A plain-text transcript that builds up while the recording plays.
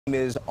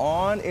Is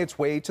on its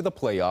way to the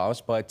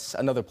playoffs, but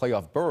another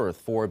playoff berth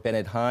for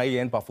Bennett High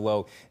in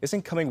Buffalo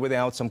isn't coming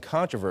without some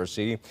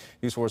controversy.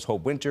 News 4's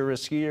Hope Winter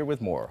is here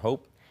with more.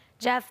 Hope?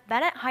 Jeff,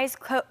 Bennett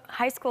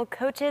High School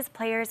coaches,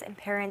 players, and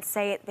parents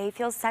say they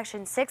feel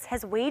Section 6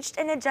 has waged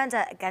an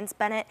agenda against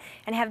Bennett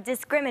and have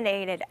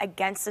discriminated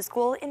against the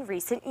school in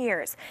recent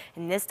years.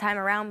 And this time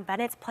around,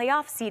 Bennett's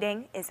playoff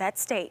seeding is at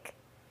stake.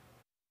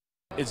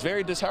 It's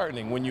very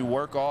disheartening when you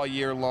work all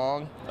year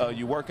long,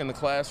 you work in the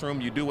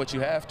classroom, you do what you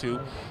have to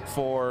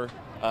for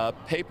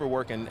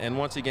paperwork and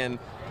once again,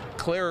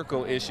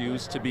 clerical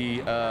issues to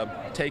be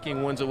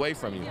taking wins away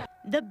from you.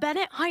 The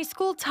Bennett High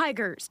School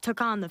Tigers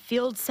took on the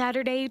field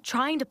Saturday,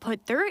 trying to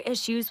put their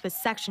issues with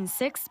Section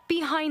 6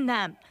 behind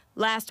them.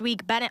 Last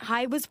week, Bennett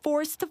High was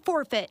forced to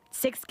forfeit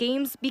 6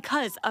 games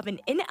because of an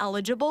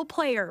ineligible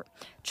player.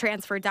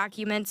 Transfer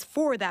documents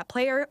for that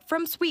player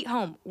from Sweet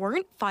Home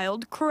weren't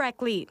filed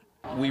correctly.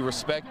 We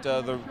respect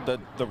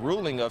the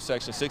ruling of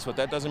Section 6, but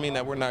that doesn't mean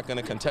that we're not going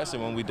to contest it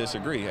when we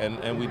disagree.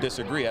 And we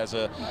disagree as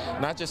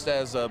not just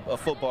as a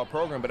football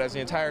program, but as the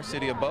entire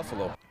city of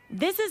Buffalo.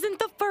 This isn't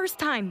the first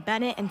time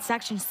Bennett and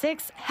Section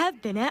 6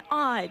 have been at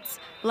odds.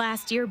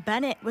 Last year,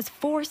 Bennett was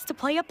forced to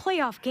play a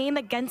playoff game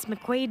against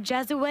McQuaid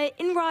Jesuit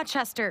in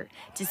Rochester,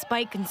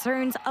 despite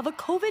concerns of a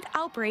COVID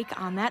outbreak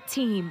on that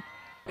team.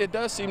 It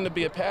does seem to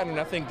be a pattern.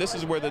 I think this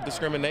is where the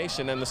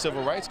discrimination and the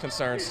civil rights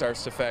concern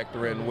starts to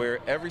factor in, where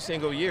every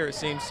single year it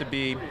seems to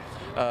be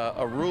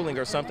a ruling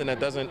or something that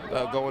doesn't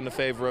go in the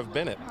favor of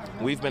Bennett.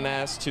 We've been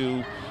asked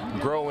to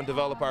grow and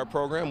develop our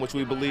program, which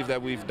we believe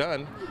that we've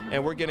done,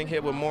 and we're getting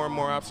hit with more and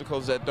more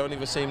obstacles that don't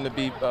even seem to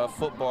be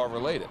football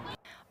related.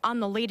 On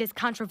the latest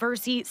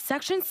controversy,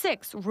 Section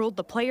 6 ruled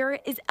the player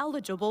is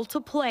eligible to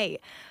play,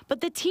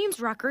 but the team's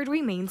record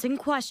remains in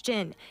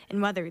question,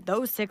 and whether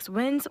those 6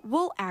 wins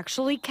will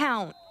actually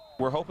count.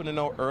 We're hoping to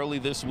know early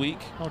this week.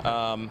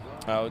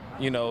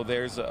 You know,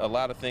 there's a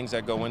lot of things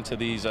that go into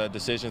these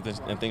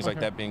decisions and things like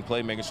that being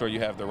played, making sure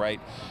you have the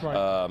right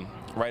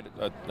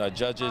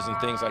judges and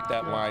things like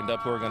that lined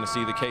up who are going to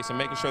see the case, and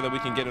making sure that we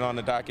can get it on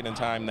the docket in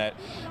time that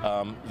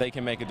they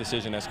can make a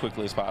decision as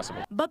quickly as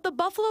possible. But the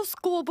Buffalo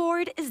School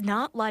Board is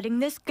not letting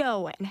this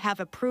go and have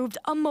approved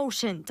a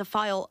motion to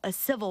file a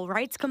civil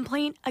rights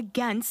complaint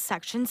against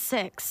Section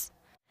 6.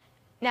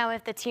 Now,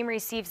 if the team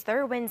receives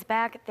their wins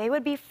back, they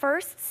would be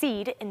first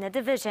seed in the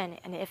division,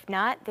 and if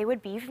not, they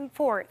would be even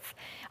 4th.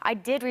 I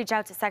did reach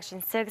out to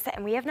Section 6,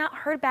 and we have not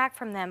heard back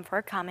from them for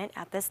a comment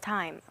at this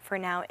time. For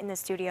now, in the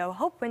studio,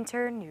 Hope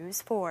Winter,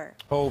 News 4.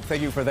 Hope,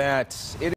 thank you for that.